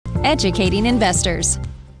educating investors.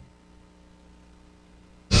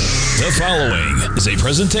 The following is a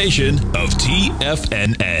presentation of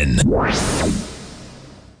TFNN.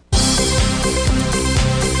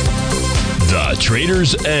 The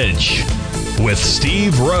Trader's Edge with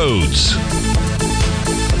Steve Rhodes.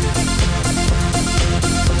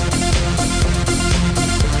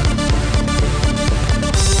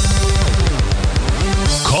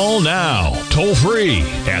 Call now, toll free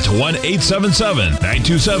at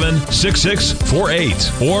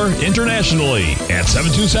 1-877-927-6648 or internationally at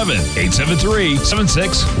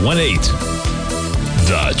 727-873-7618.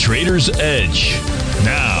 The Trader's Edge.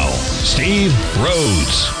 Now, Steve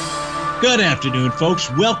Rhodes. Good afternoon, folks.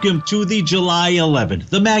 Welcome to the July 11th,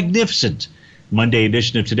 the magnificent Monday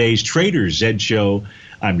edition of today's Trader's Edge Show.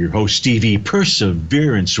 I'm your host, Stevie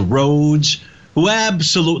Perseverance Rhodes, who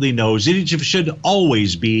absolutely knows that each of us should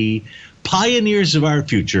always be pioneers of our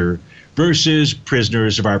future versus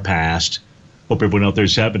prisoners of our past. Hope everyone out there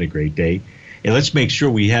is having a great day. And let's make sure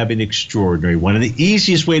we have an extraordinary one. And the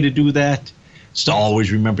easiest way to do that is to always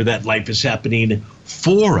remember that life is happening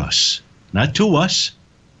for us, not to us.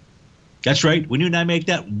 That's right. When you and I make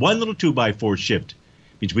that one little 2x4 shift,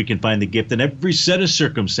 means we can find the gift in every set of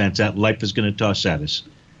circumstance that life is going to toss at us.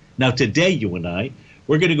 Now, today, you and I,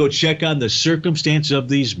 we're going to go check on the circumstance of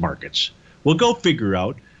these markets. We'll go figure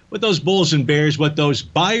out what those bulls and bears, what those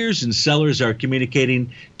buyers and sellers are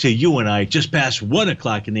communicating to you and I just past 1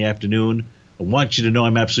 o'clock in the afternoon. I want you to know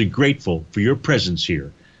I'm absolutely grateful for your presence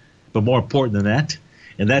here. But more important than that,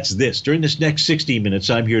 and that's this. During this next 60 minutes,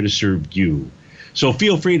 I'm here to serve you. So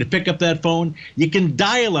feel free to pick up that phone. You can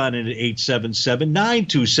dial on it at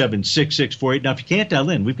 877-927-6648. Now, if you can't dial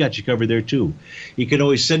in, we've got you covered there, too. You can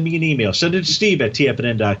always send me an email. Send it to Steve at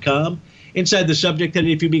TFNN.com. Inside the subject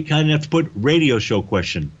heading, if you'd be kind enough to put radio show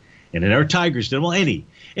question. And in our Tigers Den, well, any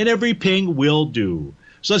and every ping will do.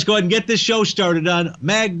 So let's go ahead and get this show started on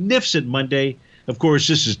Magnificent Monday. Of course,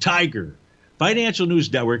 this is Tiger Financial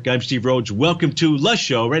News Network. I'm Steve Rhodes. Welcome to the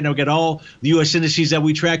show. Right now, we got all the U.S. indices that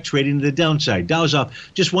we track trading to the downside. Dow's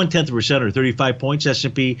off just 0.1% or 35 points.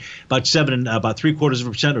 S&P about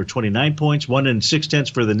 0.75% or 29 points. 1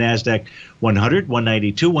 6/10 for the Nasdaq 100.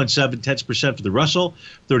 192. 1 7/10% for the Russell.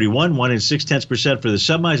 31. 1 6/10% for the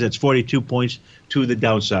semis. That's 42 points to the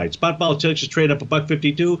downside. Spot volatility is trade up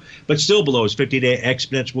 $1.52, but still below its 50-day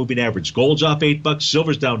exponential moving average. Gold's off $8.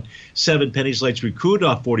 Silver's down 7 pennies. Light sweet crude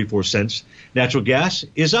off 44 cents. Natural gas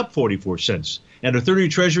is up 44 cents. And our 30-year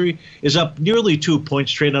Treasury is up nearly 2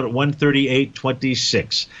 points, trading out at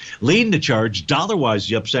 138.26. Leading the charge, dollar-wise,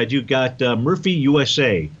 the upside, you got Murphy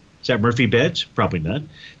USA. Is that Murphy Beds? Probably not.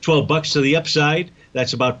 $12 to the upside.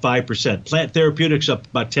 That's about 5%. Plant Therapeutics up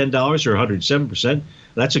about $10 or 107%.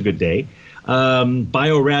 That's a good day.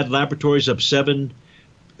 Biorad Laboratories up $7.50,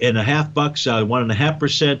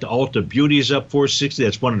 1.5%. Alta Beauty is up $4.60.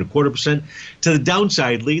 That's 1.25%. To the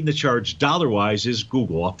downside, leading the charge dollar-wise is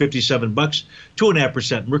Google off $57,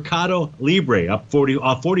 2.5%. Mercado Libre up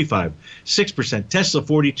 45, 6%. Tesla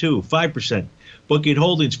 42, 5%. Booking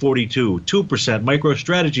Holdings 42, 2%.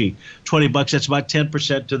 MicroStrategy $20. That's about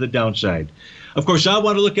 10% to the downside. Of course, I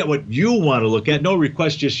want to look at what you want to look at. No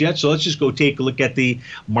request just yet, so let's just go take a look at the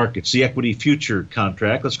markets, the equity future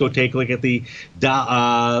contract. Let's go take a look at the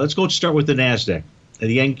let's go start with the Nasdaq,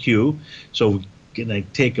 the NQ. So we're going to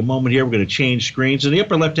take a moment here. We're going to change screens. In the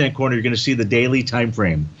upper left-hand corner, you're going to see the daily time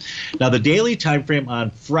frame. Now, the daily time frame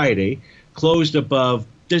on Friday closed above.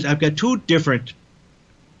 I've got two different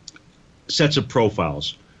sets of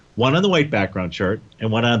profiles, one on the white background chart and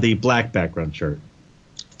one on the black background chart.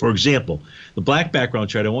 For example, the black background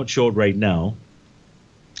chart, I won't show it right now,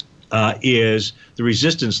 is the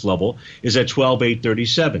resistance level is at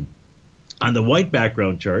 12,837. On the white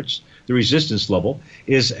background charts, the resistance level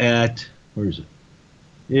is at, where is it?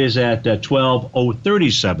 Is at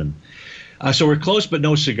 12,037. So we're close, but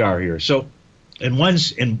no cigar here. So on one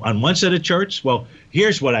set of charts, well,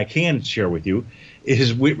 here's what I can share with you.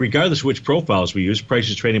 Is regardless of which profiles we use, price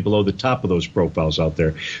is trading below the top of those profiles out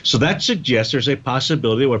there. So that suggests there's a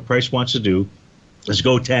possibility what price wants to do is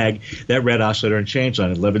go tag that red oscillator and change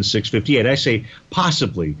line at 11,658. I say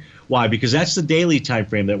possibly. Why? Because that's the daily time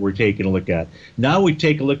frame that we're taking a look at. Now we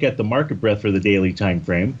take a look at the market breadth for the daily time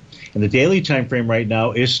frame, and the daily time frame right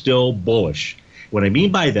now is still bullish. What I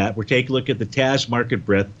mean by that, we're taking a look at the TAS market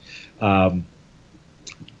breadth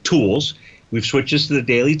tools. We've switched this to the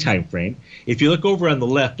daily time frame. If you look over on the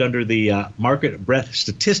left under the market breadth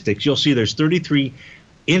statistics, you'll see there's 33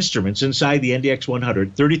 instruments inside the NDX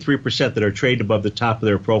 100, 33% that are trading above the top of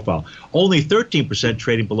their profile. Only 13%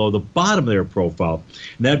 trading below the bottom of their profile,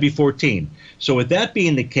 and that'd be 14. So with that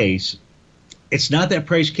being the case, it's not that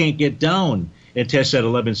price can't get down and tests at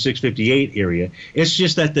 11,658 area. It's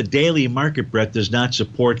just that the daily market breadth does not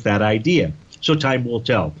support that idea. So time will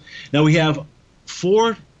tell. Now we have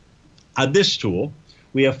on this tool,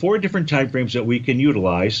 we have 4 different time frames that we can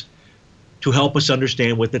utilize to help us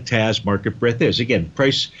understand what the TAS market breadth is. Again,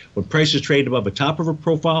 when price is traded above the top of a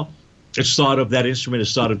profile, that instrument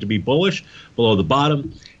is thought of to be bullish. Below the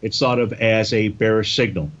bottom, it's thought of as a bearish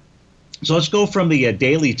signal. So let's go from the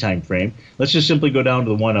daily time frame. Let's just simply go down to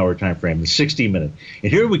the 1 hour time frame, the 60-minute.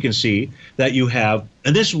 And here we can see that you have,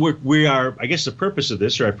 and this we are, I guess the purpose of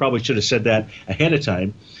this, or I probably should have said that ahead of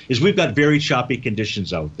time, is we've got very choppy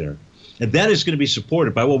conditions out there. And that is going to be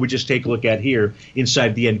supported by what we just take a look at here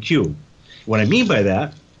inside the NQ. What I mean by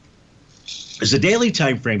that is the daily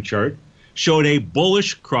time frame chart showed a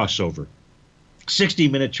bullish crossover.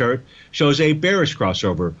 60-minute chart shows a bearish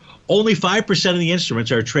crossover. Only 5% of the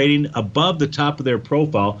instruments are trading above the top of their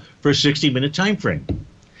profile for a 60-minute time frame.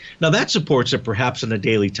 Now that supports it perhaps in the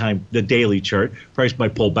daily chart. Price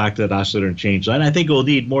might pull back to that oscillator and change line. I think it will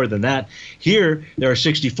need more than that. Here, there are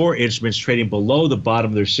 64 instruments trading below the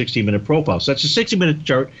bottom of their 60-minute profile. So that's the 60-minute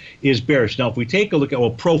chart is bearish. Now, if we take a look at,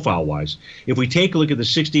 well, profile-wise, if we take a look at the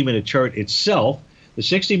 60-minute chart itself, the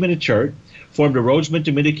 60-minute chart formed a Rhodes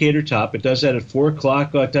momentum indicator top. It does that at 4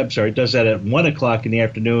 o'clock. It does that at 1 o'clock in the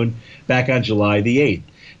afternoon back on July the 8th.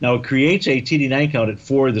 Now, it creates a TD9 count at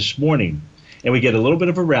 4 this morning. And we get a little bit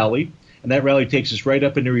of a rally, and that rally takes us right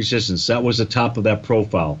up into resistance. That was the top of that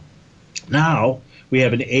profile. Now we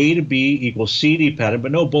have an A to B equals CD pattern,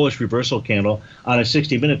 but no bullish reversal candle on a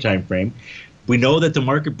 60-minute time frame. We know that the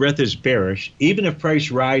market breadth is bearish. Even if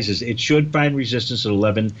price rises, it should find resistance at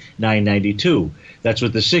 11,992. That's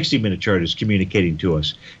what the 60-minute chart is communicating to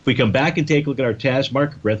us. If we come back and take a look at our TAS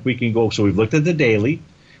market breadth, we can go, so we've looked at the daily,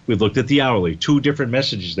 we've looked at the hourly, 2 different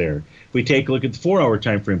messages there. If we take a look at the 4-hour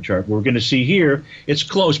time frame chart, we're going to see here it's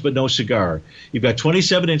close but no cigar. You've got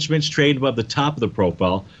 27 instruments trading above the top of the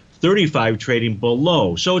profile, 35 trading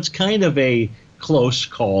below. So it's kind of a close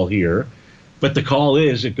call here, but the call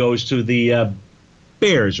is it goes to the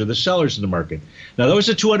bears or the sellers in the market. Now, that was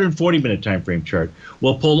a 240-minute time frame chart.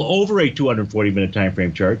 We'll pull over a 240-minute time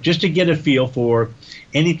frame chart just to get a feel for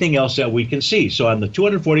anything else that we can see. So on the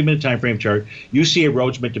 240-minute time frame chart, you see a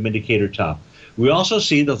Rhodes momentum indicator top. We also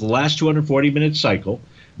see that the last 240-minute cycle,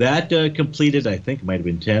 that completed, I think it might have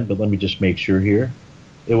been 10, but let me just make sure here.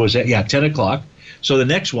 It was at, 10 o'clock. So the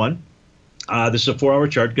next one, this is a 4-hour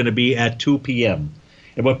chart, going to be at 2 p.m.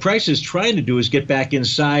 And what price is trying to do is get back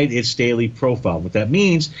inside its daily profile. What that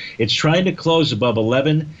means, it's trying to close above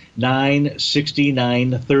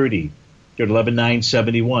 11,969.30 to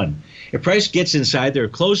 11,971. If price gets inside there,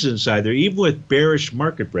 closes inside there, even with bearish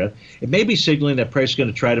market breadth, it may be signaling that price is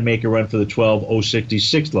going to try to make a run for the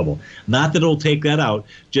 12,066 level. Not that it'll take that out,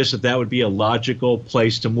 just that would be a logical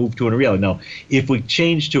place to move to in reality. Now, if we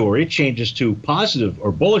change to, or it changes to positive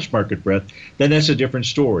or bullish market breadth, then that's a different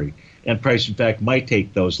story. And price, in fact, might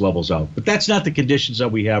take those levels out. But that's not the conditions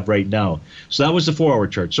that we have right now. So that was the 4-hour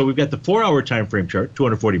chart. So we've got the 4-hour time frame chart,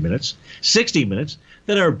 240 minutes, 60 minutes,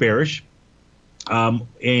 that are bearish.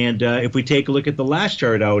 If we take a look at the last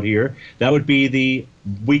chart out here, that would be the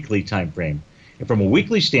weekly time frame. And from a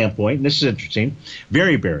weekly standpoint, and this is interesting,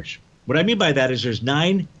 very bearish. What I mean by that is there's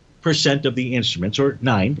 9% of the instruments, or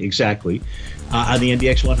 9 exactly, on the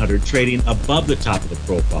NDX 100 trading above the top of the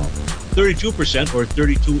profile. 32% or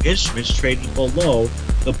 32 instruments trading below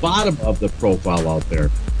the bottom of the profile out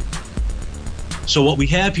there. So what we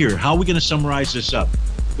have here, how are we going to summarize this up?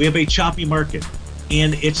 We have a choppy market,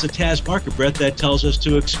 and it's the TAS market breadth that tells us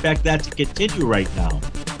to expect that to continue right now.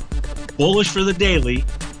 Bullish for the daily,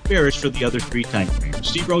 bearish for the other 3 time frames.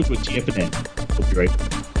 Steve Rhodes with TFNN. We'll be right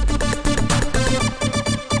back.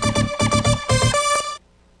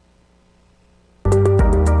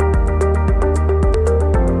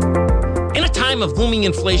 Of booming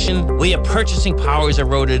inflation, where your purchasing power is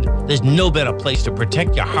eroded, there's no better place to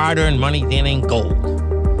protect your hard-earned money than in gold.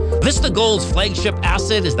 Vista Gold's flagship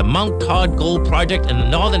asset is the Mount Todd Gold Project in the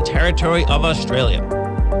Northern Territory of Australia.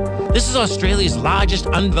 This is Australia's largest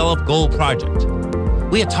undeveloped gold project.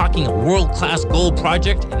 We are talking a world-class gold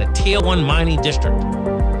project in a Tier 1 mining district.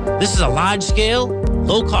 This is a large-scale,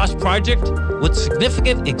 low-cost project with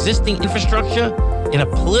significant existing infrastructure in a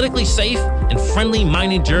politically safe and friendly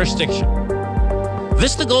mining jurisdiction.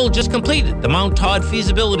 Vista Gold just completed the Mount Todd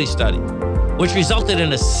feasibility study, which resulted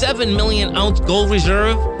in a 7 million ounce gold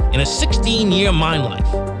reserve and a 16-year mine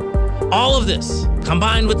life. All of this,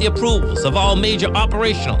 combined with the approvals of all major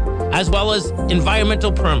operational as well as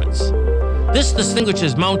environmental permits. This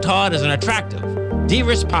distinguishes Mount Todd as an attractive,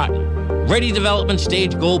 de-risk partner, ready development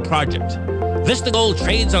stage gold project. Vista Gold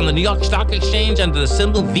trades on the New York Stock Exchange under the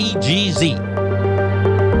symbol VGZ.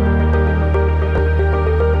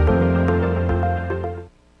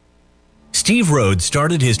 Steve Rhodes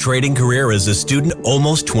started his trading career as a student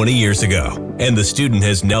almost 20 years ago, and the student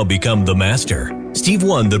has now become the master. Steve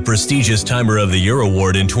won the prestigious Timer of the Year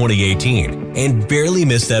award in 2018 and barely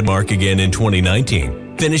missed that mark again in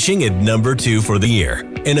 2019, finishing at number 2 for the year.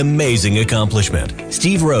 An amazing accomplishment.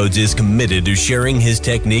 Steve Rhodes is committed to sharing his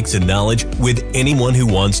techniques and knowledge with anyone who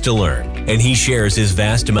wants to learn, and he shares his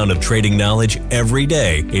vast amount of trading knowledge every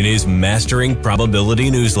day in his Mastering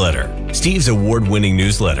Probability newsletter. Steve's award-winning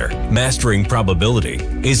newsletter, Mastering Probability,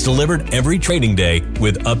 is delivered every trading day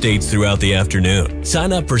with updates throughout the afternoon.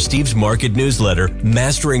 Sign up for Steve's market newsletter,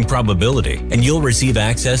 Mastering Probability, and you'll receive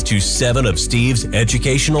access to 7 of Steve's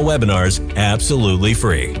educational webinars absolutely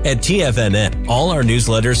free. At TFNN, all our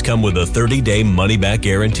newsletters come with a 30-day money-back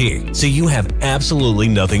guarantee, so you have absolutely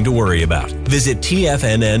nothing to worry about. Visit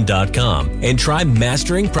TFNN.com and try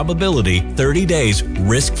Mastering Probability 30 days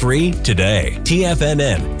risk-free today.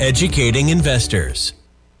 TFNN, educating investors.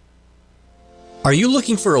 Are you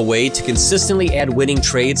looking for a way to consistently add winning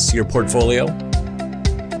trades to your portfolio?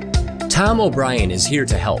 Tom O'Brien is here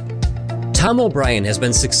to help. Tom O'Brien has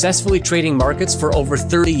been successfully trading markets for over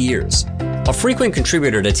 30 years. A frequent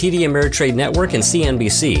contributor to TD Ameritrade Network and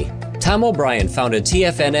CNBC, Tom O'Brien founded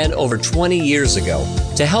TFNN over 20 years ago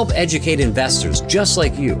to help educate investors just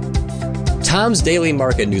like you. Tom's daily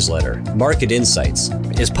market newsletter, Market Insights,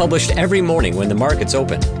 is published every morning when the markets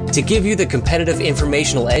open to give you the competitive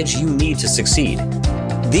informational edge you need to succeed.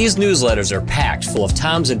 These newsletters are packed full of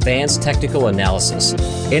Tom's advanced technical analysis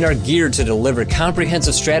and are geared to deliver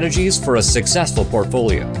comprehensive strategies for a successful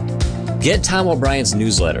portfolio. Get Tom O'Brien's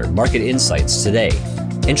newsletter, Market Insights, today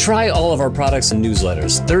and try all of our products and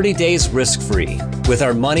newsletters 30 days risk-free with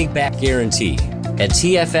our money-back guarantee at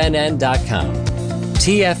TFNN.com.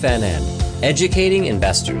 TFNN, educating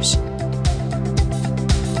investors.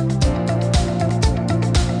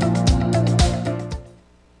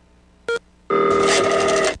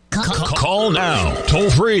 Call now, toll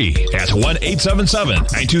free at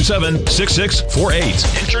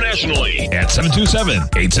 1-877-927-6648. Internationally at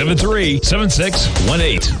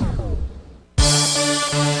 727-873-7618.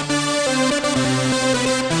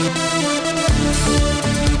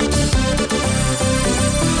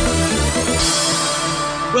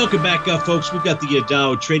 Welcome back, folks. We've got the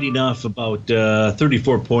Dow trading off about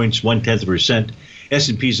 34 points, 0.1%.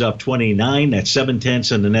 S&P's up 29, that's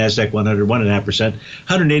 0.7, and the NASDAQ 100, 1.5%,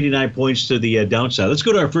 189 points to the downside. Let's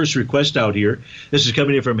go to our first request out here. This is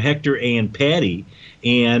coming in from Hector and Patty.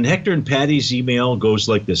 And Hector and Patty's email goes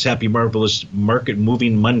like this: Happy Marvelous Market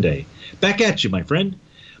Moving Monday. Back at you, my friend.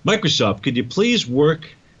 Microsoft, could you please work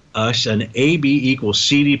us an AB equals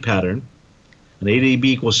CD pattern, an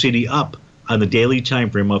AB equals CD up on the daily time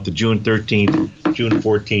frame of the June 13th, June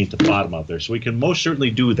 14th, the bottom out there. So we can most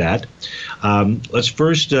certainly do that. Let's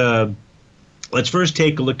first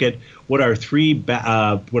take a look at what our three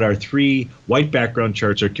white background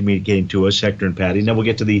charts are communicating to us, Hector and Patty. And then we'll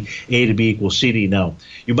get to the A to B equals CD. Now,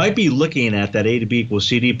 you might be looking at that A to B equals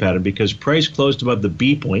CD pattern because price closed above the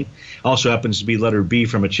B point. Also happens to be letter B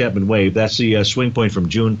from a Chapman wave. That's the swing point from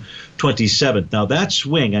June 27th. Now, that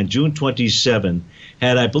swing on June 27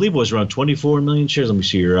 had, I believe it was around 24 million shares. Let me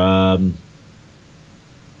see here.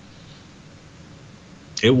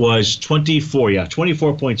 It was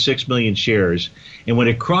 24.6 million shares. And when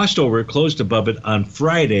it crossed over, it closed above it on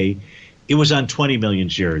Friday, it was on 20 million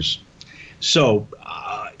shares. So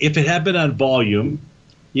if it had been on volume,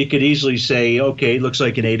 you could easily say, okay, it looks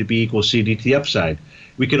like an A to B equals CD to the upside.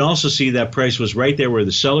 We can also see that price was right there where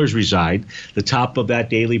the sellers reside, the top of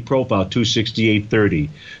that daily profile, 268.30.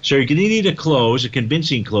 So you're going to need a close, a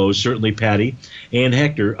convincing close, certainly Patty and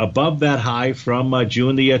Hector, above that high from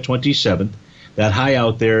June the 27th. That high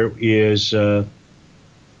out there is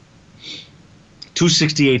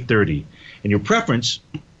 268.30. And your preference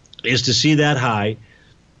is to see that high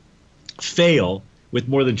fail with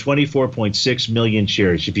more than 24.6 million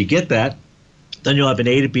shares. If you get that, then you'll have an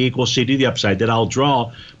A to B equals C to the upside that I'll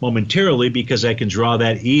draw momentarily because I can draw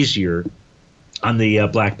that easier on the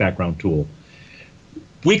black background tool.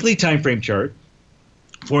 Weekly time frame chart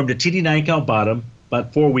formed a TD9 count bottom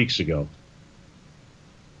about 4 weeks ago.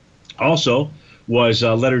 Also was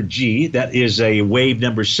letter G. That is a wave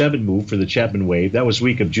number 7 move for the Chapman wave. That was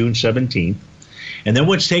week of June 17th. And then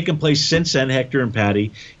what's taken place since then, Hector and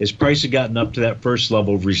Patty, is price had gotten up to that first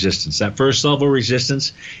level of resistance. That first level of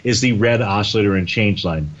resistance is the red oscillator and change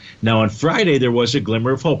line. Now on Friday, there was a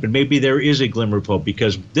glimmer of hope, and maybe there is a glimmer of hope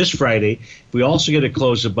because this Friday, if we also get a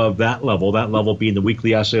close above that level being the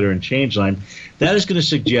weekly oscillator and change line, that is going to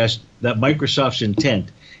suggest that Microsoft's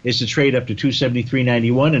intent is to trade up to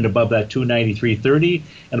 273.91 and above that 293.30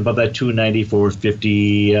 and above that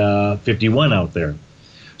 294.51 out there.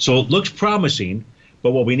 So it looks promising,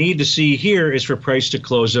 but what we need to see here is for price to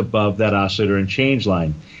close above that oscillator and change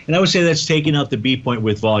line. And I would say that's taking out the B point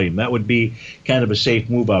with volume. That would be kind of a safe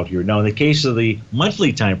move out here. Now, in the case of the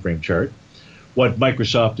monthly time frame chart, what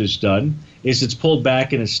Microsoft has done is it's pulled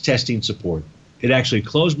back and it's testing support. It actually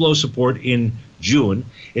closed below support in June.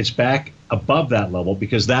 It's back above that level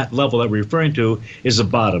because that level that we're referring to is the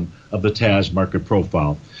bottom of the TAS market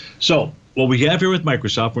profile. So what we have here with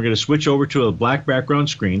Microsoft, we're going to switch over to a black background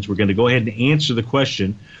screens. We're going to go ahead and answer the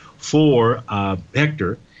question for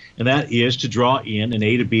Hector, and that is to draw in an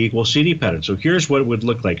A to B equals CD pattern. So here's what it would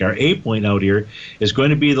look like. Our A point out here is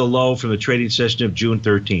going to be the low from the trading session of June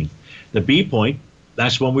 13th. The B point,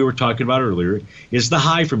 that's one we were talking about earlier, is the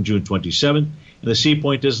high from June 27th, and the C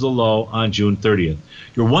point is the low on June 30th.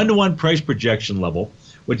 Your one-to-one price projection level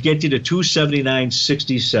would get you to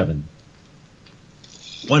 279.67.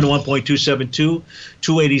 1-to-1.272,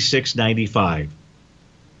 286.95.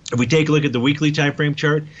 If we take a look at the weekly time frame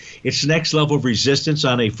chart, its next level of resistance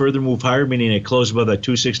on a further move higher, meaning a close above that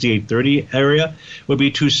 268.30 area, would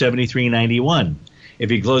be 273.91.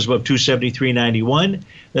 If you close above 273.91,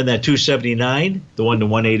 then that 279, the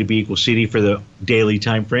 1-to-1 A to B equals CD for the daily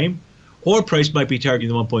time frame, or price might be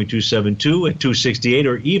targeting the 1.272 at 268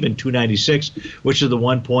 or even 296, which is the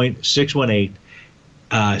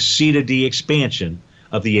 1.618 C to D expansion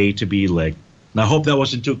of the A to B leg. Now, I hope that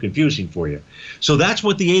wasn't too confusing for you. So that's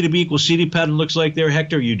what the A to B equals CD pattern looks like there,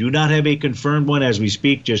 Hector. You do not have a confirmed one as we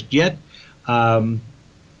speak just yet.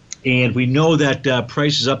 And we know that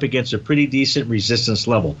price is up against a pretty decent resistance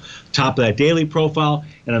level. Top of that daily profile,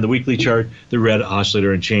 and on the weekly chart, the red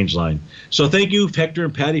oscillator and change line. So thank you, Hector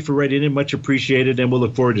and Patty, for writing in. Much appreciated, and we'll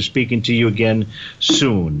look forward to speaking to you again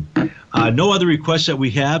soon. No other requests that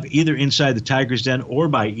we have, either inside the Tiger's Den or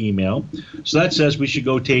by email. So that says we should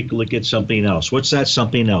go take a look at something else. What's that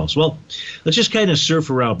something else? Well, let's just kind of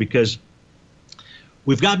surf around because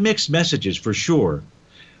we've got mixed messages for sure.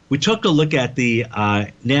 We took a look at the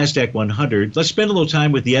NASDAQ 100. Let's spend a little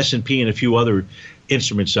time with the S&P and a few other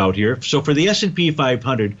instruments out here. So for the S&P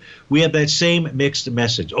 500, we have that same mixed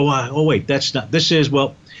message. Oh, wait, that's not. This is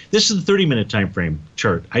the 30-minute time frame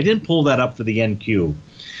chart. I didn't pull that up for the NQ.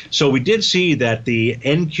 So we did see that the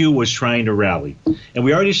NQ was trying to rally. And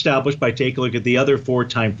we already established by taking a look at the other four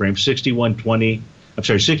time frames,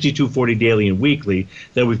 6240 daily and weekly,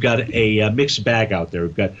 that we've got a mixed bag out there.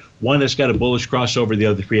 We've got one that's got a bullish crossover, the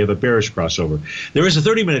other three have a bearish crossover. There is a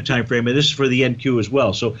 30-minute time frame, and this is for the NQ as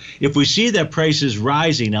well. So if we see that price is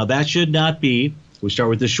rising, now that should not be, we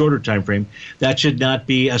start with the shorter time frame, that should not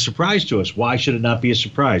be a surprise to us. Why should it not be a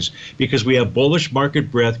surprise? Because we have bullish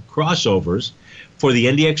market breadth crossovers for the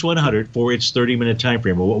NDX 100 for its 30-minute time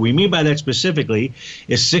frame. Well, what we mean by that specifically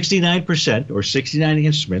is 69% or 69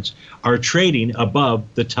 instruments are trading above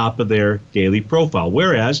the top of their daily profile,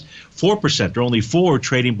 whereas 4%, or only 4,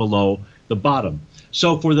 trading below the bottom.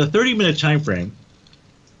 So for the 30-minute time frame,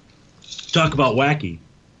 talk about wacky.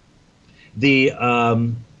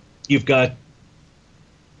 You've got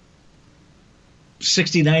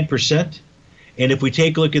 69%, and if we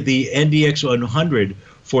take a look at the NDX 100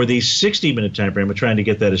 for the 60-minute time frame, I'm trying to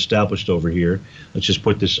get that established over here. Let's just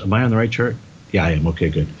put this. Am I on the right chart? Yeah, I am. Okay,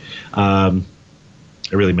 good. I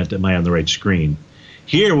really meant that. Am I on the right screen?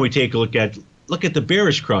 Here, when we take a look at the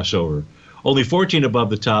bearish crossover. Only 14 above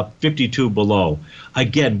the top, 52 below.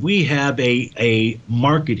 Again, we have a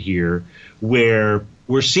market here where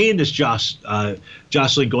we're seeing this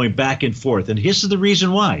jostling going back and forth, and this is the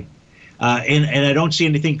reason why. And I don't see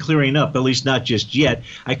anything clearing up, at least not just yet.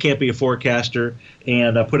 I can't be a forecaster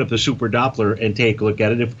and put up the super Doppler and take a look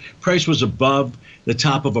at it. If price was above the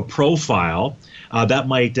top of a profile, that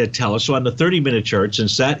might tell us. So on the 30-minute chart,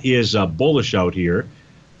 since that is bullish out here,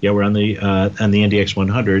 yeah, we're on the NDX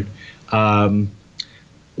 100.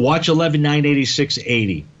 Watch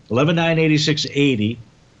 11,986.80. 11,986.80,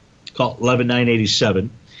 call it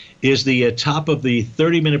 11,987. Is the top of the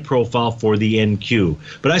 30-minute profile for the NQ.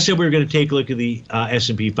 But I said we were going to take a look at the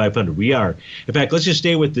S&P 500. We are. In fact, let's just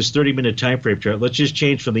stay with this 30-minute time frame chart. Let's just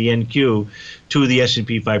change from the NQ to the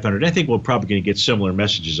S&P 500. I think we're probably going to get similar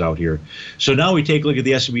messages out here. So now we take a look at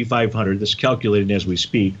the S&P 500. This is calculating as we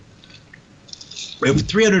speak. We have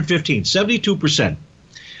 315, 72%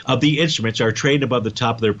 of the instruments are trading above the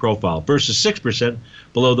top of their profile versus 6%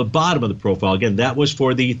 below the bottom of the profile. Again, that was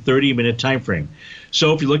for the 30-minute time frame.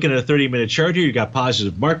 So if you're looking at a 30-minute chart here, you've got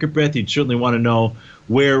positive market breadth. You'd certainly want to know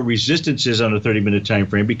where resistance is on a 30-minute time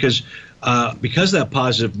frame because that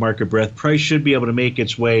positive market breadth, price should be able to make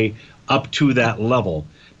its way up to that level.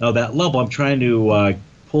 Now that level, I'm trying to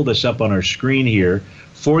pull this up on our screen here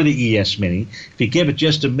for the ES Mini. If you give it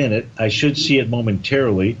just a minute, I should see it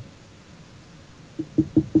momentarily.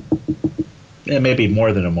 maybe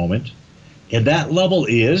more than a moment. And that level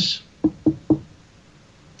is,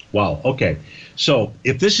 wow, okay. So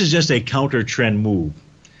if this is just a counter trend move,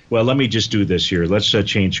 well, let me just do this here. Let's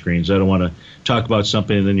change screens. I don't want to talk about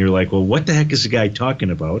something and then you're like, well, what the heck is the guy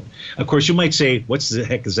talking about? Of course, you might say, what the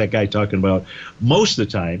heck is that guy talking about most of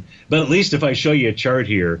the time? But at least if I show you a chart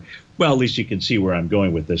here, well, at least you can see where I'm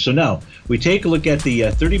going with this. So now we take a look at the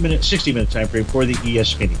 30-minute, 60-minute time frame for the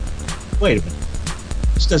ES mini. Wait a minute.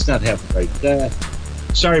 This does not have the right.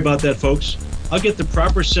 Sorry about that, folks. I'll get the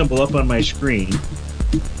proper symbol up on my screen.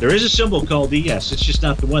 There is a symbol called ES. It's just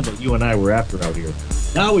not the one that you and I were after out here.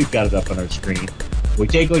 Now we've got it up on our screen. We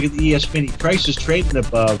take a look at the ES mini. Price is trading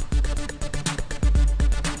above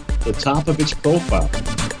the top of its profile.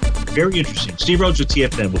 Very interesting. Steve Rhodes with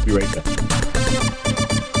TFNN. We'll be right back.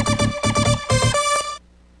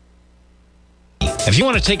 If you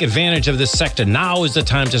want to take advantage of this sector, now is the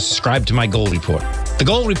time to subscribe to my Gold Report. The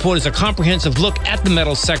Gold Report is a comprehensive look at the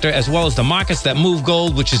metals sector as well as the markets that move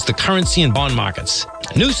gold, which is the currency and bond markets.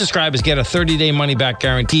 New subscribers get a 30-day money-back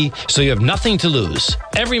guarantee, so you have nothing to lose.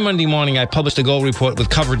 Every Monday morning, I publish the Gold Report with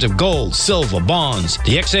coverage of gold, silver, bonds,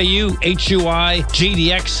 the XAU, HUI,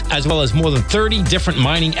 GDX, as well as more than 30 different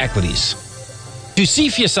mining equities. To see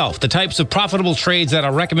for yourself the types of profitable trades that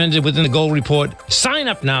are recommended within the Gold Report, sign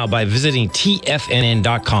up now by visiting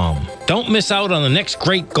TFNN.com. Don't miss out on the next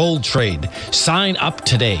great gold trade. Sign up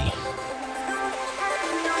today.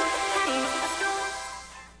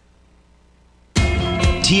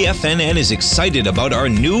 TFNN is excited about our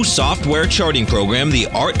new software charting program, The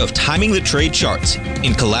Art of Timing the Trade Charts.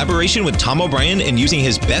 In collaboration with Tom O'Brien and using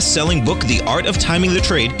his best-selling book, The Art of Timing the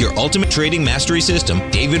Trade, Your Ultimate Trading Mastery System,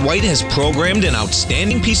 David White has programmed an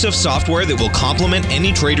outstanding piece of software that will complement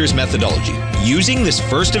any trader's methodology. Using this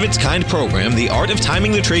first-of-its-kind program, The Art of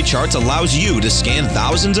Timing the Trade Charts allows you to scan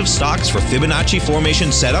thousands of stocks for Fibonacci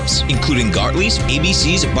formation setups, including Gartley's,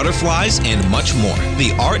 ABCs, butterflies, and much more.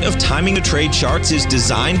 The Art of Timing the Trade Charts is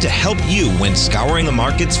designed to help you when scouring the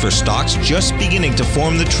markets for stocks just beginning to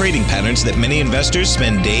form the trading patterns that many investors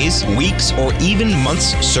spend days, weeks, or even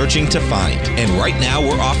months searching to find. And right now,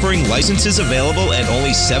 we're offering licenses available at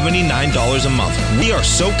only $79 a month. We are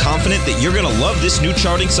so confident that you're going to love this new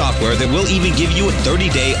charting software that will even give you a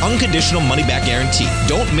 30-day unconditional money-back guarantee.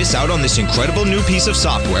 Don't miss out on this incredible new piece of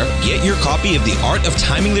software. Get your copy of The Art of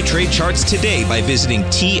Timing the Trade Charts today by visiting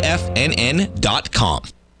TFNN.com.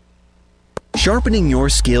 Sharpening your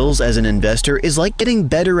skills as an investor is like getting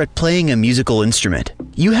better at playing a musical instrument.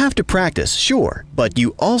 You have to practice, sure, but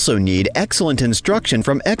you also need excellent instruction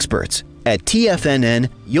from experts. At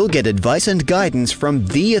TFNN, you'll get advice and guidance from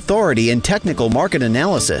the authority in technical market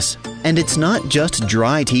analysis. And it's not just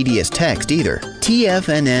dry, tedious text either.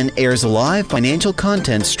 TFNN airs live financial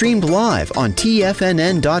content streamed live on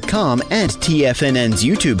TFNN.com and TFNN's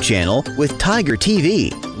YouTube channel with Tiger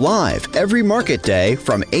TV, live every market day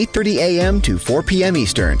from 8:30 a.m. to 4 p.m.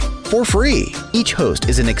 Eastern, for free. Each host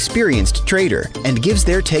is an experienced trader and gives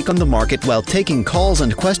their take on the market while taking calls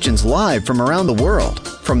and questions live from around the world.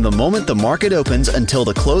 From the moment the market opens until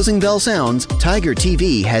the closing bell sounds, Tiger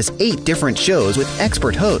TV has 8 different shows with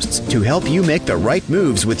expert hosts to help you make the right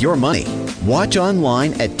moves with your money. Watch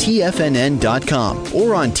online at TFNN.com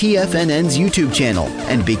or on TFNN's YouTube channel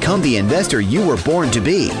and become the investor you were born to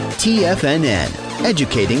be. TFNN,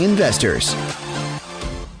 educating investors.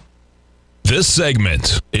 This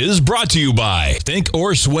segment is brought to you by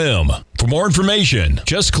Thinkorswim. For more information,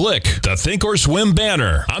 just click the Thinkorswim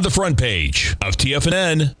banner on the front page of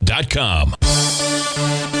TFNN.com.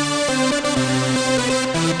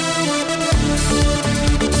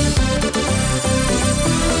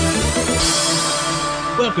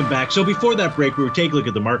 Welcome back. So before that break, we were taking a look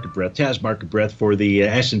at the market breadth, TAS market breadth for the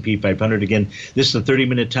S&P 500. Again, this is the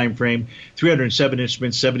 30-minute time frame. 307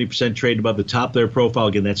 instruments, 70% trading above the top of their profile.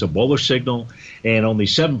 Again, that's a bullish signal. And only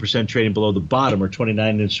 7% trading below the bottom, or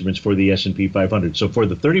 29 instruments for the S&P 500. So for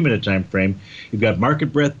the 30-minute time frame, you've got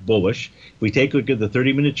market breadth bullish. If we take a look at the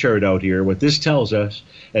 30-minute chart out here, what this tells us,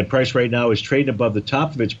 and price right now is trading above the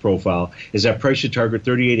top of its profile, is that price should target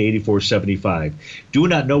 38.8475. Do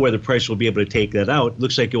not know whether price will be able to take that out.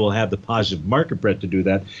 Looks like it will have the positive market breadth to do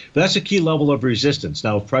that. But that's a key level of resistance.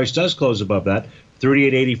 Now, if price does close above that,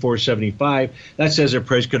 38.8475, that says that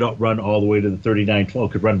price could run all the way to the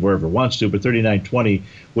 39.12, could run wherever it wants to, but 39.20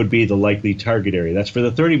 would be the likely target area. That's for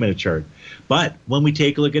the 30-minute chart. But when we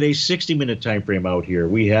take a look at a 60-minute time frame out here,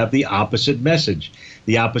 we have the opposite message.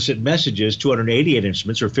 The opposite message is 288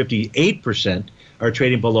 instruments, or 58%, are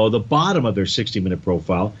trading below the bottom of their 60-minute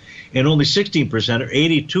profile, and only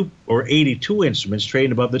 16%, or 82 instruments,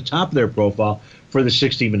 trading above the top of their profile for the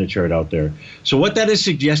 60-minute chart out there. So what that is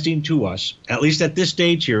suggesting to us, at least at this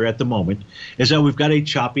stage here at the moment, is that we've got a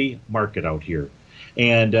choppy market out here.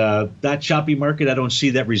 And that choppy market, I don't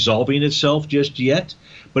see that resolving itself just yet.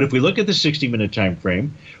 But if we look at the 60-minute time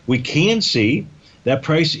frame, we can see that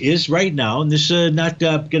price is right now, and this is not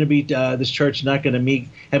going to be, this chart's not going to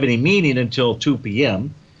have any meaning until 2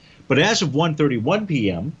 p.m. But as of 1:31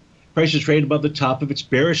 p.m., price is trading above the top of its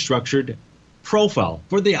bearish structured profile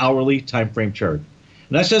for the hourly time frame chart.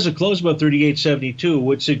 And that says a close above 38.72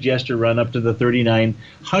 would suggest a run up to the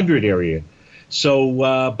 3900 area. So,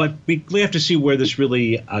 but we have to see where this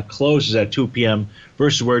really closes at 2 p.m.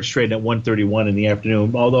 versus where it's trading at 1:31 in the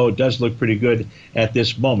afternoon, although it does look pretty good at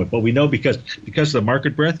this moment. But we know because of the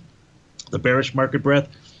market breadth, the bearish market breadth,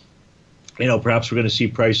 perhaps we're going to see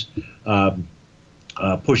price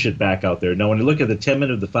push it back out there. Now, when you look at the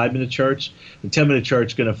 10-minute or the 5-minute charts, the 10-minute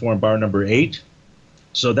chart's going to form bar number 8.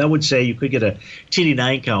 So that would say you could get a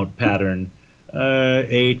TD9 count pattern,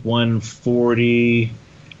 8, 140,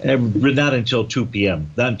 not until 2 p.m.,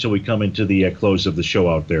 not until we come into the close of the show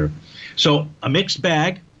out there. So a mixed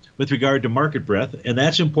bag with regard to market breadth, and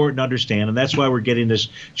that's important to understand, and that's why we're getting this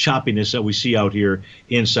choppiness that we see out here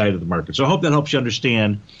inside of the market. So I hope that helps you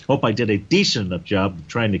understand. Hope I did a decent enough job of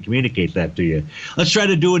trying to communicate that to you. Let's try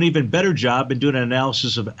to do an even better job in doing an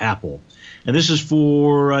analysis of Apple. And this is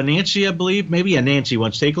for Nancy, I believe. Maybe Nancy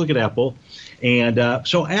wants to take a look at Apple. And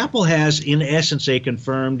so Apple has, in essence, a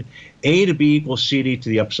confirmed A to B equals CD to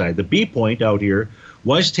the upside. The B point out here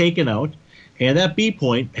was taken out, and that B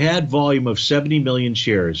point had volume of 70 million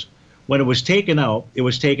shares. When it was taken out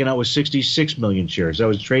with 66 million shares. That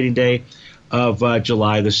was trading day of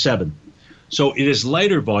July the 7th. So it is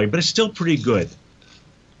lighter volume, but it's still pretty good.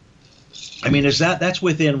 I mean, that's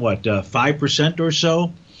within what, 5% or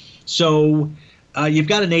so? So you've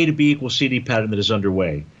got an A to B equals CD pattern that is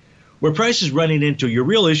underway. Where price is running into your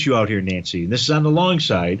real issue out here, Nancy, and this is on the long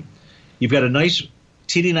side, you've got a nice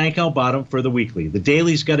TD9 count bottom for the weekly. The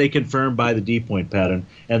daily's got a confirmed by the D point pattern,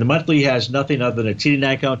 and the monthly has nothing other than a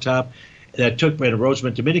TD9 count top that took a Rhodes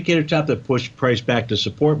momentum indicator top that pushed price back to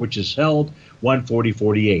support, which is held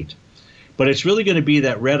 140.48. But it's really going to be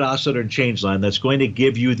that red oscillator and change line that's going to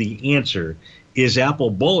give you the answer. Is Apple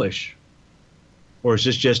bullish, or is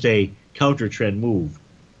this just a counter trend move?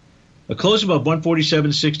 A close above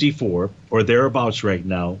 147.64 or thereabouts right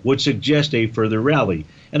now would suggest a further rally.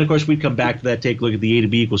 And of course, we'd come back to that, take a look at the A to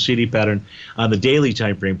B equals CD pattern on the daily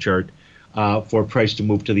time frame chart for price to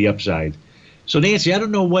move to the upside. So Nancy, I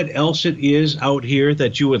don't know what else it is out here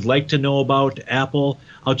that you would like to know about Apple.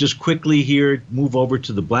 I'll just quickly here move over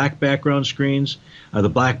to the black background screens. The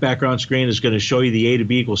black background screen is going to show you the A to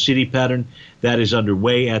B equals CD pattern that is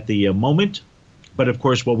underway at the moment. But of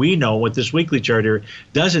course, what we know, what this weekly chart here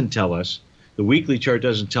doesn't tell us, the weekly chart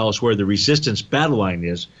doesn't tell us where the resistance battle line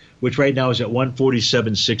is, which right now is at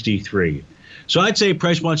 147.63. So I'd say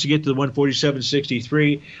price wants to get to the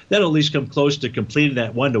 147.63. That'll at least come close to completing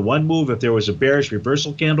that one-to-one move. If there was a bearish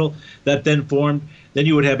reversal candle that then formed, then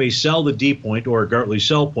you would have a sell the D point or a Gartley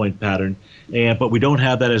sell point pattern. But we don't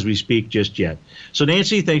have that as we speak just yet. So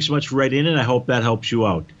Nancy, thanks so much for writing in. I hope that helps you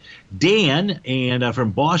out. Dan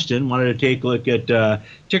from Boston wanted to take a look at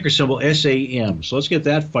ticker symbol SAM. So let's get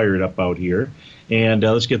that fired up out here. And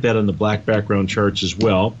let's get that on the black background charts as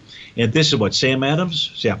well. And this is what, Sam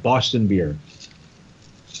Adams? Yeah, Boston Beer.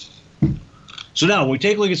 So now, when we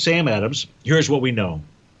take a look at Sam Adams, here's what we know.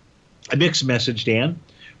 A mixed message, Dan.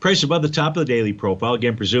 Price above the top of the daily profile,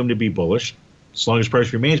 again, presumed to be bullish, as long as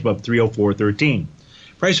price remains above 304.13.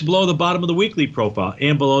 Price below the bottom of the weekly profile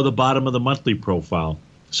and below the bottom of the monthly profile.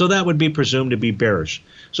 So that would be presumed to be bearish.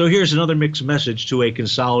 So here's another mixed message to a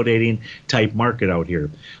consolidating type market out here.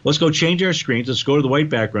 Let's go change our screens. Let's go to the white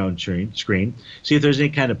background screen, see if there's any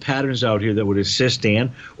kind of patterns out here that would assist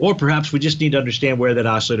Dan, or perhaps we just need to understand where that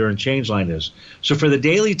oscillator and change line is. So for the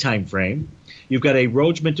daily time frame, you've got a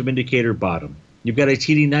Rhodes momentum indicator bottom. You've got a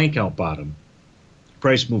TD9 count bottom.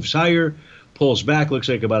 Price moves higher, pulls back, looks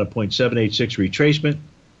like about a 0.786 retracement.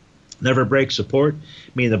 Never breaks support,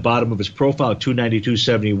 meaning the bottom of its profile,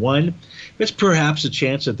 292.71. It's perhaps a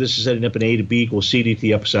chance that this is setting up an A to B equals CD to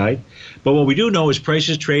the upside. But what we do know is price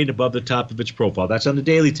is trading above the top of its profile. That's on the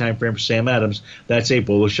daily time frame for Sam Adams. That's a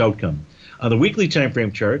bullish outcome. On the weekly time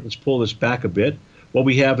frame chart, let's pull this back a bit. What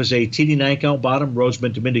we have is a TD9 count bottom, Rhodes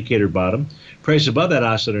momentum indicator bottom. Price above that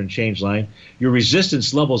oscillator and change line. Your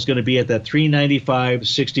resistance level is going to be at that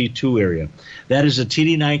 395.62 area. That is a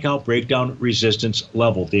TD9 count breakdown resistance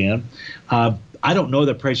level, Dan. I don't know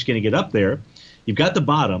that price is going to get up there. You've got the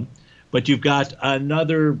bottom, but you've got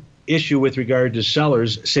another issue with regard to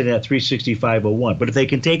sellers sitting at 365.01. But if they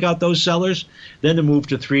can take out those sellers, then the move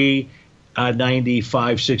to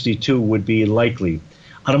 95.62 would be likely.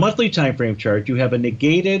 On a monthly time frame chart, you have a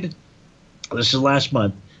negated, this is last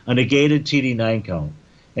month, a negated TD9 count.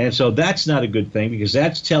 And so that's not a good thing because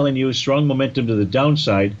that's telling you strong momentum to the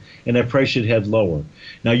downside and that price should head lower.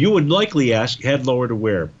 Now, you would likely ask, head lower to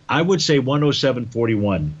where? I would say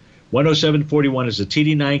 107.41. 107.41 is a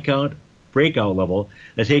TD9 count breakout level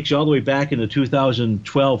that takes you all the way back into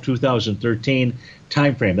 2012, 2013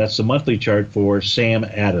 time frame. That's the monthly chart for Sam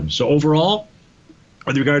Adams. So overall,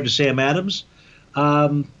 with regard to Sam Adams,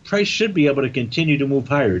 price should be able to continue to move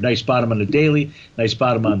higher. Nice bottom on the daily, nice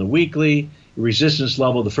bottom on the weekly. Resistance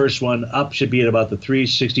level, the first one up should be at about the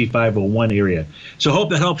 365.01 area. So hope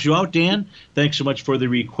that helps you out, Dan. Thanks so much for the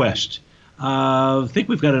request. I think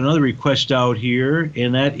we've got another request out here,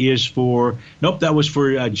 and that is for, nope, that was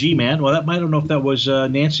for G-Man. Well, I don't know if that was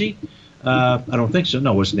Nancy. I don't think so.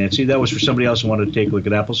 No, it wasn't Nancy. That was for somebody else who wanted to take a look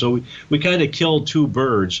at Apple. So we kind of killed two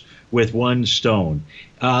birds with one stone.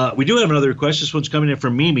 We do have another request. This one's coming in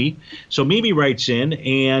from Mimi. So Mimi writes in,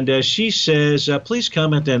 and she says, please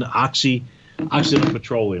comment on Occidental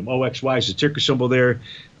Petroleum. OXY is the ticker symbol there.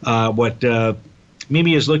 What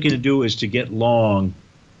Mimi is looking to do is to get long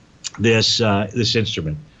this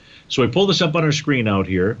instrument. So we pull this up on our screen out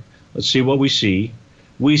here. Let's see what we see.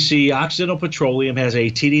 We see Occidental Petroleum has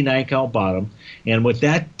a TD9 count bottom, and what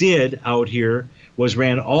that did out here was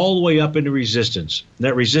ran all the way up into resistance.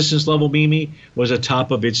 That resistance level, Mimi, was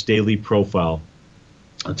atop of its daily profile.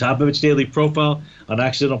 On top of its daily profile on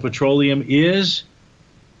Occidental Petroleum is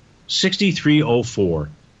 63.04.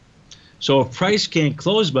 So if price can't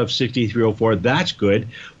close above 63.04, that's good.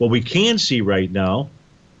 What we can see right now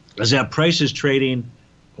is that price is trading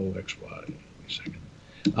OXY. Wait a second.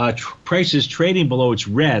 Price is trading below its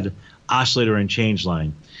red oscillator and change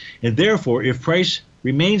line. And therefore, if price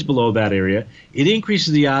remains below that area, it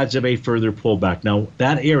increases the odds of a further pullback. Now,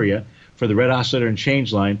 that area for the red oscillator and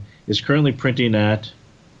change line is currently printing at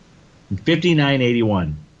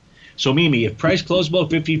 59.81. So, Mimi, if price closes below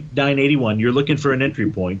 59.81, you're looking for an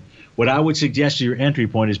entry point. What I would suggest your entry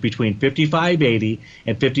point is between 55.80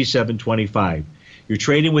 and 57.25. You're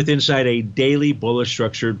trading with inside a daily bullish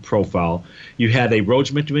structured profile. You had a Rhodes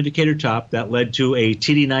momentum indicator top that led to a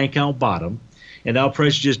TD9 count bottom, and now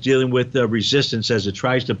price is just dealing with resistance as it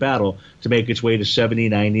tries to battle to make its way to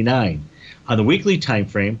 70.99. On the weekly time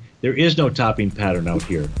frame, there is no topping pattern out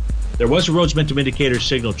here. There was a Rhodes momentum indicator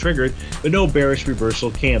signal triggered, but no bearish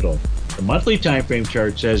reversal candle. The monthly time frame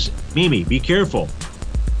chart says, Mimi, be careful,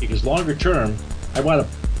 because longer term, I want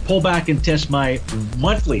to pull back and test my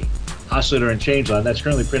monthly oscillator and change line. That's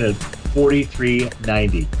currently printed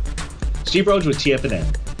 43.90. Steve Rhodes with TFNN.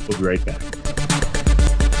 We'll be right back.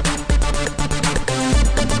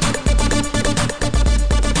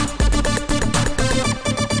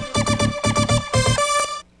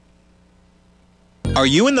 Are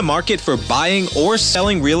you in the market for buying or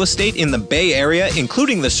selling real estate in the Bay Area,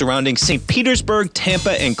 including the surrounding St. Petersburg,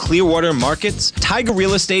 Tampa, and Clearwater markets? Tiger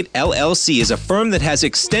Real Estate LLC is a firm that has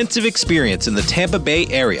extensive experience in the Tampa Bay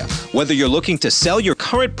area. Whether you're looking to sell your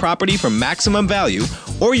current property for maximum value,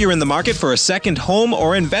 or you're in the market for a second home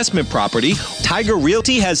or investment property, Tiger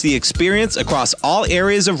Realty has the experience across all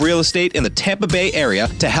areas of real estate in the Tampa Bay area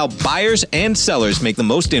to help buyers and sellers make the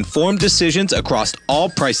most informed decisions across all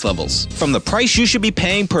price levels. From the price you should be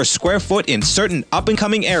paying per square foot in certain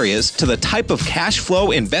up-and-coming areas to the type of cash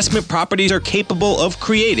flow investment properties are capable of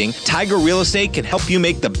creating, Tiger Real Estate can help you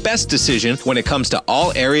make the best decision when it comes to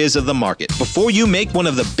all areas of the market. Before you make one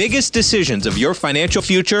of the biggest decisions of your financial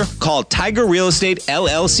future, call Tiger Real Estate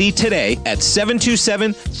LLC today at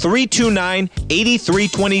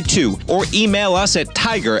 727-329-8322 or email us at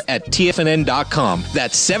tiger@tfnn.com.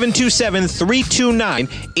 That's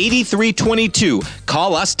 727-329-8322.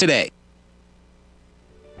 Call us today.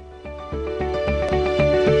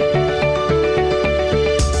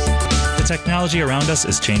 The technology around us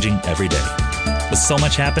is changing every day. With so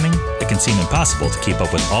much happening, it can seem impossible to keep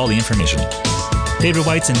up with all the information. David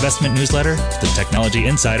White's investment newsletter, The Technology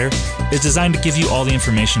Insider, is designed to give you all the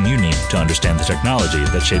information you need to understand the technology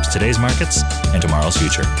that shapes today's markets and tomorrow's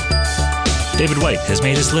future. David White has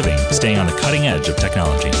made his living staying on the cutting edge of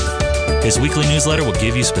technology. His weekly newsletter will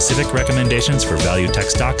give you specific recommendations for value tech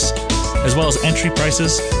stocks, as well as entry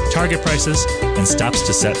prices, target prices, and stops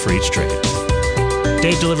to set for each trade.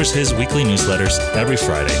 Dave delivers his weekly newsletters every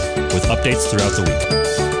Friday with updates throughout the week.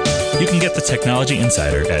 You can get the Technology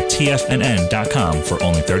Insider at TFNN.com for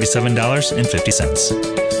only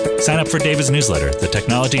 $37.50. Sign up for David's newsletter, The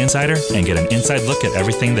Technology Insider, and get an inside look at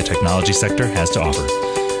everything the technology sector has to offer.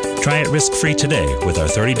 Try it risk-free today with our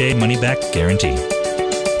 30-day money-back guarantee.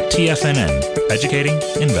 TFNN, educating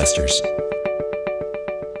investors.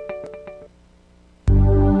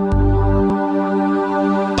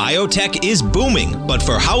 biotech is booming, but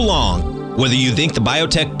for how long? Whether you think the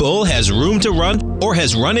biotech bull has room to run or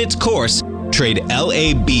has run its course, trade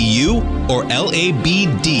LABU or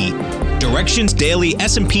LABD. Direction's daily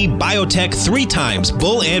S&P Biotech 3 times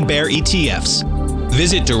bull and bear ETFs.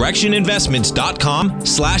 Visit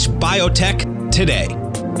directioninvestments.com/biotech today.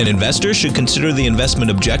 An investor should consider the investment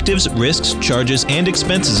objectives, risks, charges, and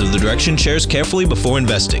expenses of the Direction shares carefully before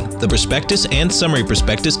investing. The prospectus and summary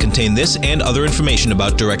prospectus contain this and other information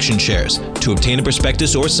about Direction shares. To obtain a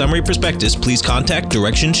prospectus or summary prospectus, please contact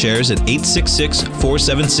Direction shares at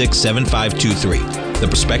 866-476-7523. The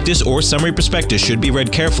prospectus or summary prospectus should be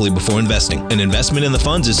read carefully before investing. An investment in the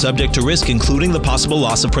funds is subject to risk, including the possible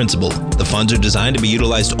loss of principal. The funds are designed to be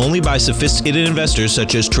utilized only by sophisticated investors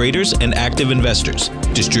such as traders and active investors.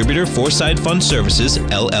 Distributor Foreside Fund Services,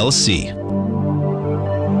 LLC.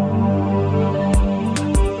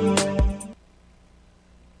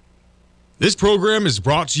 This program is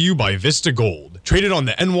brought to you by Vista Gold, traded on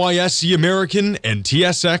the NYSE American and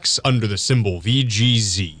TSX under the symbol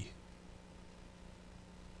VGZ.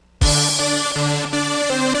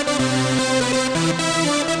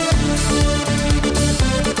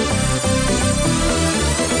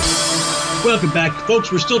 Welcome back,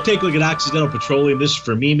 folks. We're still taking a look at Occidental Petroleum. This is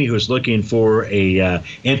for Mimi, who's looking for a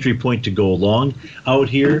entry point to go long out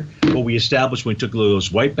here. What we established when we took a look at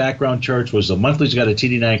those white background charts was the monthly's got a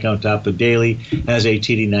TD9 count top, the daily has a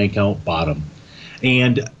TD9 count bottom.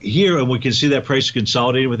 And here, and we can see that price is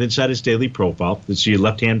consolidated with inside its daily profile. It's your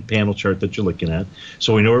left-hand panel chart that you're looking at.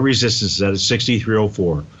 So we know where resistance is at. It's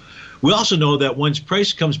 63.04. We also know that once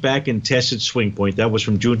price comes back and tests its swing point, that was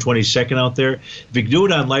from June 22nd out there, if you can do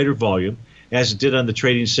it on lighter volume, as it did on the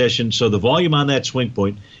trading session. So the volume on that swing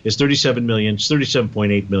point is 37 million, it's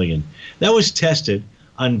 37.8 million. That was tested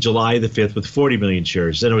on July the 5th with 40 million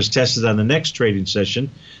shares. Then it was tested on the next trading session,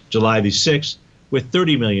 July the 6th, with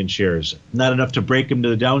 30 million shares. Not enough to break them to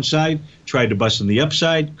the downside. Tried to bust on the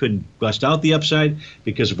upside, couldn't bust out the upside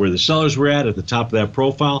because of where the sellers were at the top of that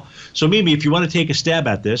profile. So Mimi, if you want to take a stab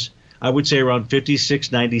at this, I would say around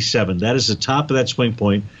 56.97. That is the top of that swing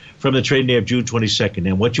point from the trading day of June 22nd.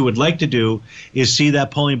 And what you would like to do is see that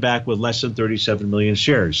pulling back with less than 37 million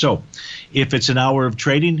shares. So if it's an hour of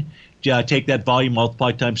trading, take that volume,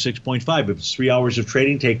 multiply times 6.5. If it's 3 hours of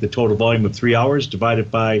trading, take the total volume of 3 hours, divide it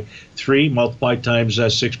by 3, multiply times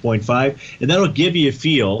 6.5. And that'll give you a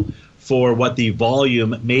feel for what the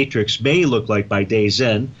volume matrix may look like by day's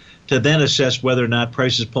end, to then assess whether or not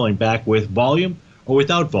price is pulling back with volume or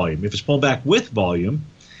without volume. If it's pulling back with volume,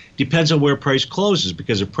 depends on where price closes,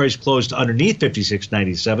 because if price closed underneath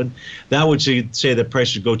 56.97, that would say that price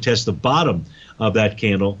should go test the bottom of that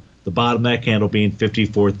candle, the bottom of that candle being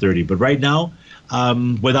 54.30. But right now,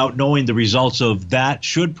 without knowing the results of that,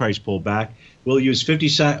 should price pull back, we'll use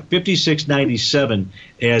 56.97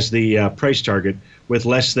 as the price target with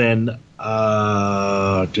less than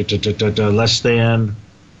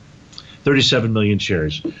 37 million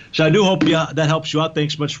shares. So I do hope that helps you out.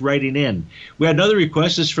 Thanks so much for writing in. We had another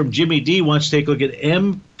request. This is from Jimmy D. Wants to take a look at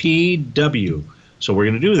MPW. So we're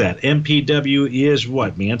going to do that. MPW is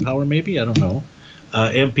what? Manpower, maybe? I don't know.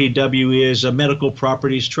 MPW is a Medical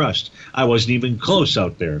Properties Trust. I wasn't even close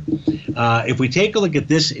out there. If we take a look at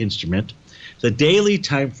this instrument, the daily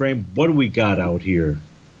time frame, what do we got out here?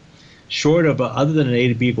 Short of, other than an A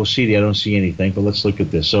to B equals CD, I don't see anything, but let's look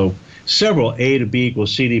at this. So several A to B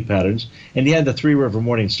equals CD patterns, and you had the Three River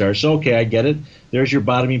Morning Star. So, okay, I get it. There's your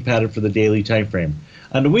bottoming pattern for the daily time frame.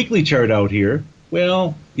 On the weekly chart out here,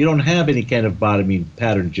 well, you don't have any kind of bottoming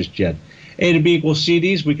pattern just yet. A to B equals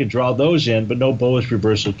CDs, we can draw those in, but no bullish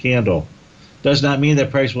reversal candle. Does not mean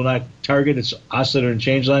that price will not target its oscillator and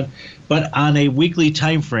change line, but on a weekly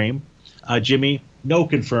time frame, Jimmy, no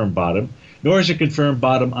confirmed bottom, nor is it confirmed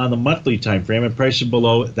bottom on the monthly time frame, and price is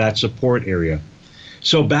below that support area.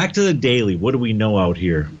 So back to the daily, what do we know out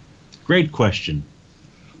here? Great question.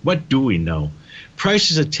 What do we know? Price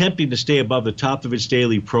is attempting to stay above the top of its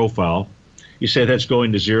daily profile. You say that's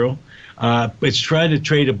going to zero? It's trying to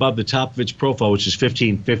trade above the top of its profile, which is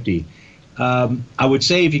 1550. I would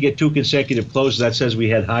say if you get 2 consecutive closes, that says we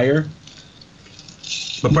head higher.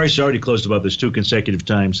 But price already closed above this 2 consecutive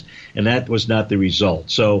times, and that was not the result.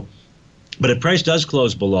 So, but if price does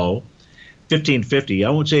close below 1550, I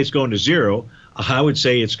won't say it's going to zero. I would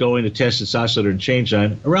say it's going to test its oscillator and change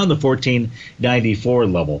line around the 1494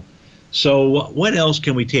 level. So what else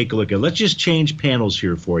can we take a look at? Let's just change panels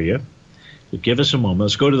here for you. So give us a moment.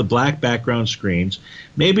 Let's go to the black background screens.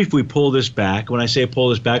 Maybe if we pull this back, when I say pull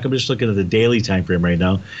this back, I'm just looking at the daily time frame right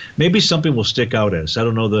now. Maybe something will stick out as. I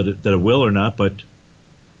don't know that it will or not, but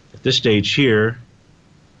at this stage here,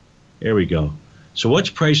 there we go. So what's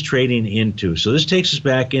price trading into? So this takes us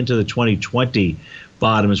back into the 2020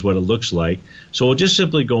 bottom is what it looks like. So we'll just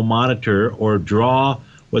simply go monitor or draw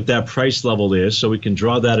what that price level is. So we can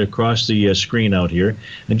draw that across the screen out here.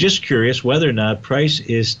 And just curious whether or not price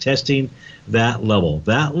is testing that level.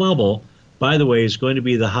 That level, by the way, is going to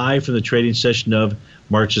be the high from the trading session of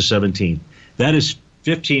March the 17th. That is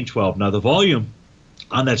 1512. Now the volume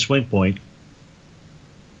on that swing point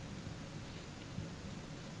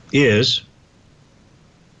is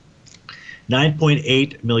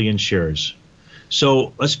 9.8 million shares.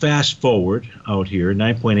 So let's fast forward out here,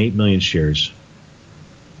 9.8 million shares.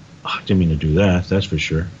 Oh, didn't mean to do that, that's for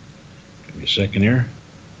sure. Give me a second here.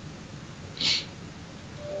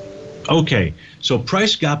 Okay, so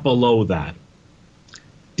price got below that.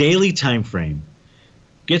 Daily time frame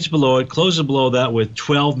gets below it, closes below that with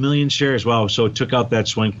 12 million shares. Wow, so it took out that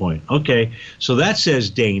swing point. Okay, so that says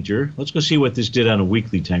danger. Let's go see what this did on a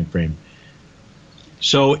weekly time frame.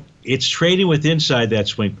 So it's trading with inside that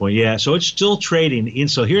swing point. Yeah, so it's still trading in.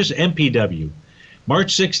 So here's MPW.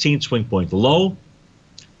 March 16th swing point. The low,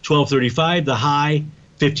 1235. The high,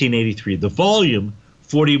 1583. The volume,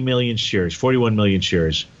 40 million shares, 41 million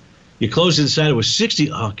shares. You closed inside, it was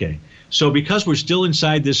 60. Okay. So because we're still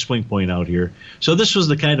inside this swing point out here, so this was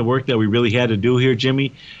the kind of work that we really had to do here,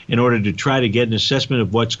 Jimmy, in order to try to get an assessment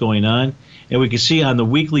of what's going on. And we can see on the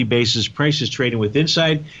weekly basis, price is trading with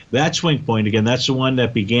inside that swing point. Again, that's the one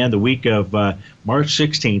that began the week of March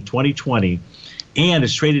 16, 2020, and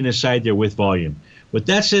it's trading inside there with volume. What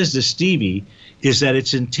that says to Stevie is that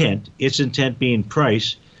its intent being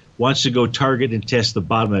price, wants to go target and test the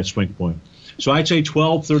bottom of that swing point. So I'd say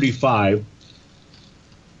 1235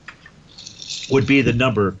 would be the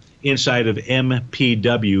number inside of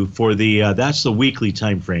MPW for the that's the weekly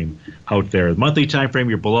time frame out there. The monthly time frame,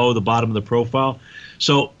 you're below the bottom of the profile.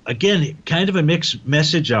 So again, kind of a mixed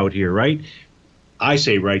message out here, right? I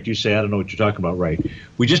say right, you say I don't know what you're talking about, right?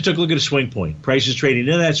 We just took a look at a swing point. Price is trading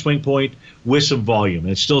in that swing point with some volume,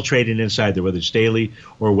 and it's still trading inside there, whether it's daily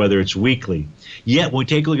or whether it's weekly. Yet when we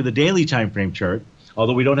take a look at the daily time frame chart,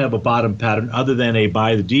 although we don't have a bottom pattern other than a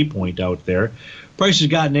buy the D point out there, price has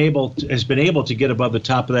been able to get above the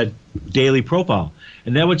top of that daily profile,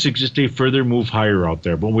 and that would suggest a further move higher out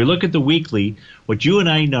there. But when we look at the weekly, what you and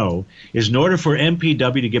I know is in order for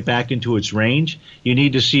MPW to get back into its range, you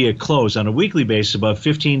need to see it close on a weekly basis above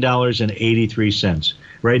 $15.83.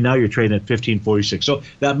 Right now you're trading at $15.46. So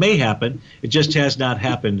that may happen. It just has not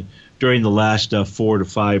happened during the last 4 to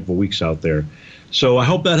 5 weeks out there. So I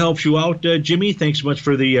hope that helps you out, Jimmy. Thanks so much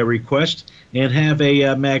for the request, and have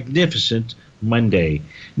a magnificent Monday.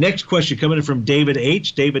 Next question coming in from David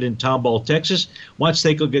H. David in Tomball, Texas, wants to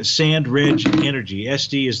take a look at Sand Ridge Energy.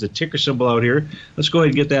 SD is the ticker symbol out here. Let's go ahead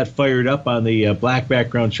and get that fired up on the black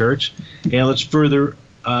background charts. And let's further...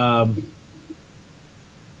 okay,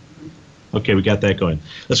 we got that going.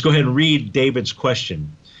 Let's go ahead and read David's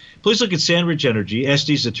question. Please look at Sand Ridge Energy.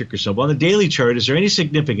 SD is the ticker symbol. On the daily chart, is there any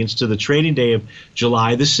significance to the trading day of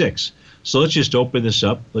July the 6th? So let's just open this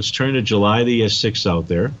up. Let's turn to July the 6th out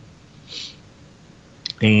there.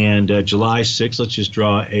 And July 6th, let's just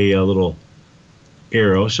draw a little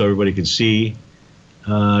arrow so everybody can see.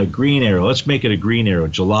 Green arrow. Let's make it a green arrow.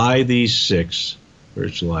 July the 6th.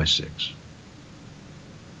 Where's July 6th?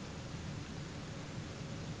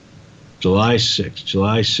 July 6th.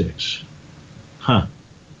 July 6th. Huh.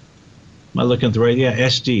 Am I looking at the right? Yeah,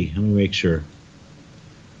 SD. Let me make sure.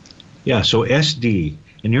 Yeah, so SD.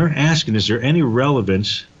 And you're asking, is there any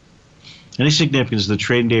relevance, any significance to the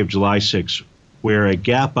trading day of July 6th, where a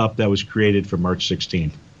gap up that was created for March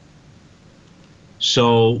 16th?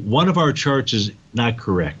 So one of our charts is not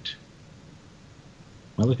correct.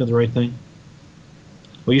 Am I looking at the right thing?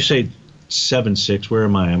 Well, you say 7-6. Where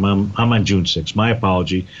am I? I'm on June 6th. My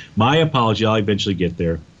apology. My apology. I'll eventually get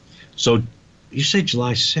there. So you say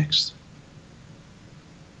July 6th.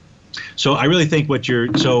 So I really think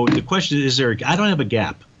so the question is there, I don't have a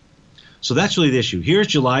gap. So that's really the issue. Here's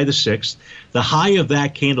July the 6th. The high of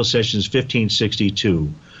that candle session is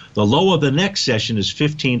 1562. The low of the next session is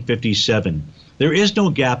 1557. There is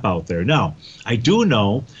no gap out there. Now, I do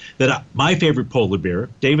know that my favorite polar bear,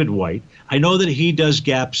 David White, I know that he does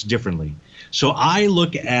gaps differently. So I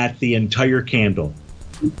look at the entire candle.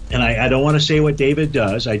 And I don't want to say what David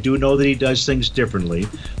does. I do know that he does things differently.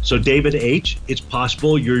 So David H., it's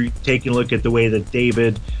possible you're taking a look at the way that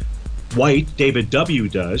David White, David W.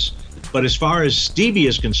 does. But as far as Stevie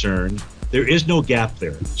is concerned, there is no gap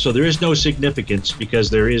there. So there is no significance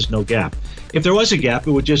because there is no gap. If there was a gap,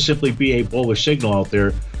 it would just simply be a bullish signal out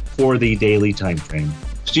there for the daily time frame.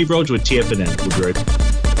 Steve Rhodes with TFNN. We'll be right back.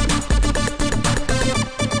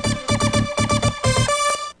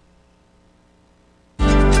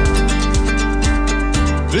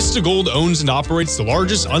 Vista Gold owns and operates the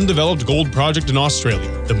largest undeveloped gold project in Australia,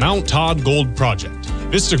 the Mount Todd Gold Project.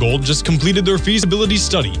 Vista Gold just completed their feasibility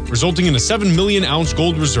study, resulting in a 7 million ounce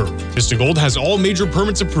gold reserve. Vista Gold has all major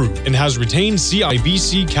permits approved and has retained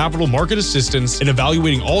CIBC capital market assistance in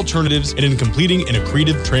evaluating alternatives and in completing an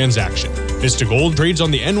accretive transaction. Vista Gold trades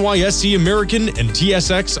on the NYSE American and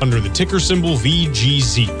TSX under the ticker symbol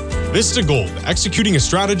VGZ. Vista Gold, executing a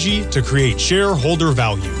strategy to create shareholder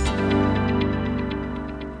value.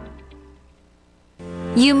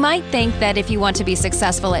 You might think that if you want to be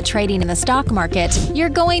successful at trading in the stock market, you're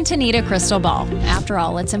going to need a crystal ball. After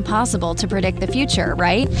all, it's impossible to predict the future,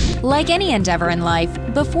 right? Like any endeavor in life,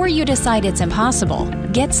 before you decide it's impossible,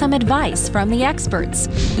 get some advice from the experts.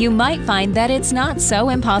 You might find that it's not so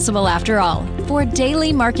impossible after all. For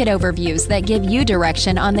daily market overviews that give you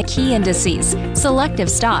direction on the key indices,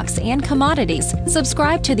 selective stocks, and commodities,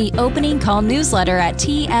 subscribe to the Opening Call newsletter at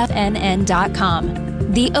TFNN.com.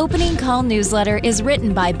 The Opening Call newsletter is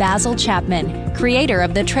written by Basil Chapman, creator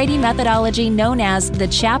of the trading methodology known as the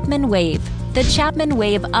Chapman Wave. The Chapman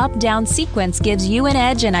Wave up-down sequence gives you an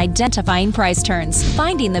edge in identifying price turns,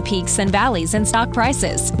 finding the peaks and valleys in stock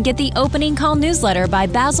prices. Get the Opening Call newsletter by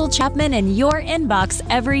Basil Chapman in your inbox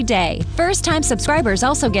every day. First-time subscribers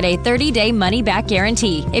also get a 30-day money-back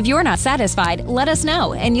guarantee. If you're not satisfied, let us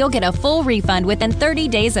know, and you'll get a full refund within 30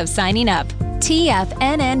 days of signing up.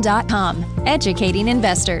 TFNN.com, educating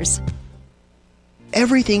investors.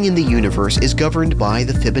 Everything in the universe is governed by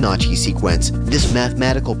the Fibonacci sequence. This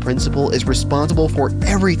mathematical principle is responsible for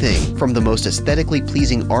everything from the most aesthetically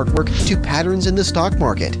pleasing artwork to patterns in the stock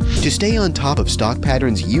market. To stay on top of stock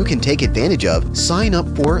patterns you can take advantage of, sign up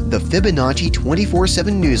for the Fibonacci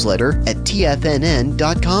 24/7 newsletter at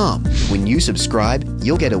TFNN.com. When you subscribe,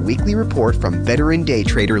 you'll get a weekly report from veteran day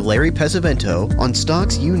trader Larry Pesavento on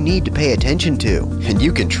stocks you need to pay attention to. And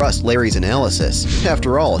you can trust Larry's analysis.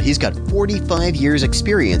 After all, he's got 45 years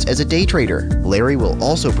experience as a day trader. Larry will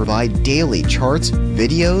also provide daily charts,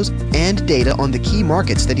 videos, and data on the key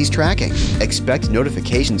markets that he's tracking. Expect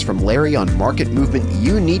notifications from Larry on market movement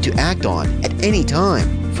you need to act on at any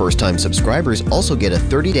time. First-time subscribers also get a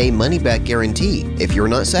 30-day money-back guarantee. If you're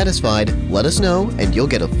not satisfied, let us know and you'll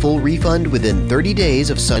get a full refund within 30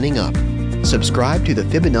 days of signing up. Subscribe to the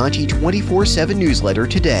Fibonacci 24/7 newsletter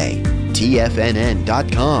today.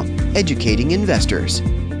 TFNN.com, educating investors.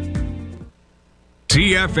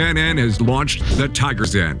 TFNN has launched the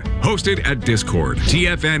Tiger's Den, hosted at Discord.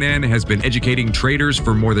 TFNN has been educating traders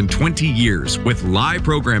for more than 20 years with live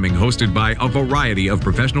programming hosted by a variety of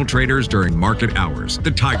professional traders during market hours.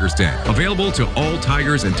 The Tiger's Den, available to all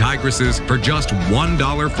tigers and tigresses for just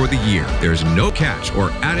 $1 for the year. There's no catch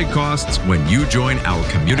or added costs when you join our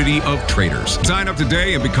community of traders. Sign up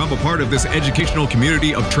today and become a part of this educational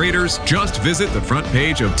community of traders. Just visit the front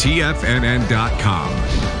page of TFNN.com.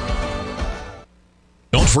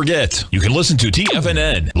 Don't forget, you can listen to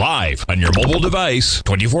TFNN live on your mobile device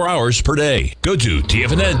 24 hours per day. Go to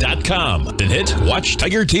TFNN.com, then hit Watch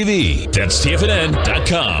Tiger TV. That's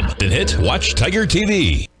TFNN.com, then hit Watch Tiger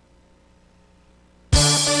TV.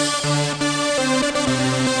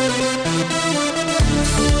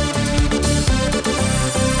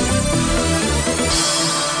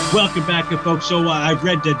 Welcome back, folks. So I've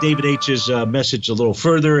read David H's message a little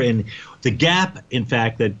further, and the gap, in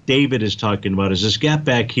fact, that David is talking about is this gap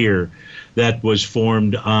back here that was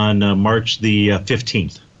formed on March the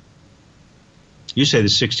 15th. You say the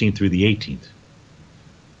 16th through the 18th.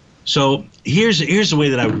 So here's the way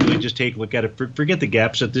that I would really just take a look at it. Forget the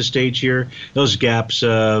gaps at this stage here. Those gaps,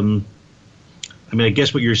 I mean, I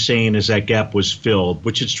guess what you're saying is that gap was filled,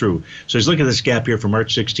 which is true. So he's looking at this gap here from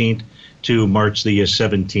March 16th to March the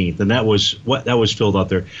 17th, and that was filled out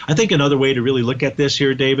there. I think another way to really look at this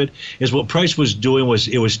here, David, is what price was doing was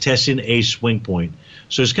it was testing a swing point.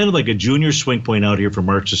 So it's kind of like a junior swing point out here for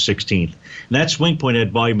March the 16th. And that swing point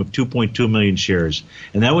had volume of 2.2 million shares,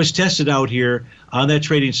 and that was tested out here on that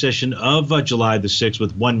trading session of July the 6th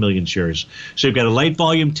with 1 million shares. So you've got a light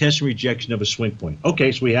volume test and rejection of a swing point.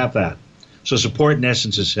 Okay, so we have that. So support in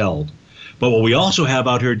essence is held. But what we also have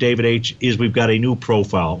out here, David H., is we've got a new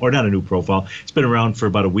profile, or not a new profile. It's been around for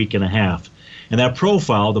about a week and a half. And that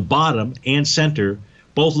profile, the bottom and center,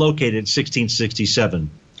 both located at 1667.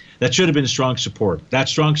 That should have been strong support. That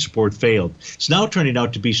strong support failed. It's now turning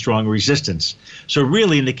out to be strong resistance. So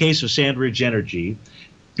really, in the case of Sandridge Energy,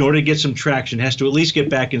 in order to get some traction, it has to at least get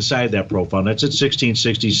back inside that profile. That's at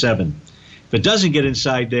 1667. If it doesn't get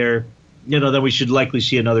inside there, then we should likely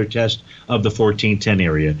see another test of the 1410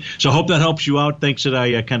 area. So I hope that helps you out. Thanks that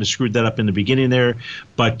I kind of screwed that up in the beginning there,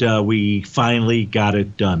 but we finally got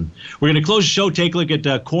it done. We're going to close the show, take a look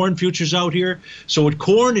at corn futures out here. So what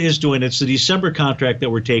corn is doing, it's the December contract that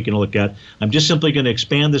we're taking a look at. I'm just simply going to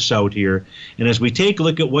expand this out here. And as we take a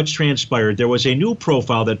look at what's transpired, there was a new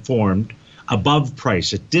profile that formed above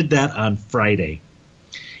price. It did that on Friday.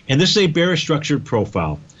 And this is a bearish structured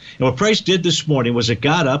profile. And what price did this morning was it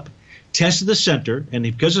got up, tested the center, and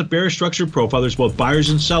because of bearish structured profile, there's both buyers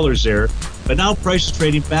and sellers there. But now price is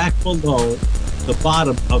trading back below the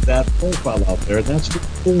bottom of that profile out there. That's for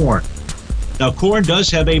corn. Now, corn does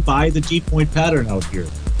have a buy the deep point pattern out here.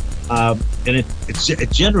 And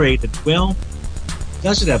it generated, well,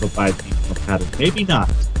 does it have a buy the deep point pattern? Maybe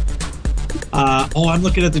not. I'm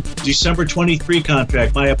looking at the December 23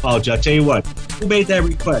 contract. My apologies. I'll tell you what. Who made that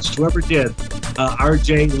request? Whoever did.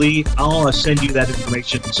 RJ Lee, I'll send you that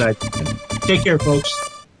information inside. Take care, folks.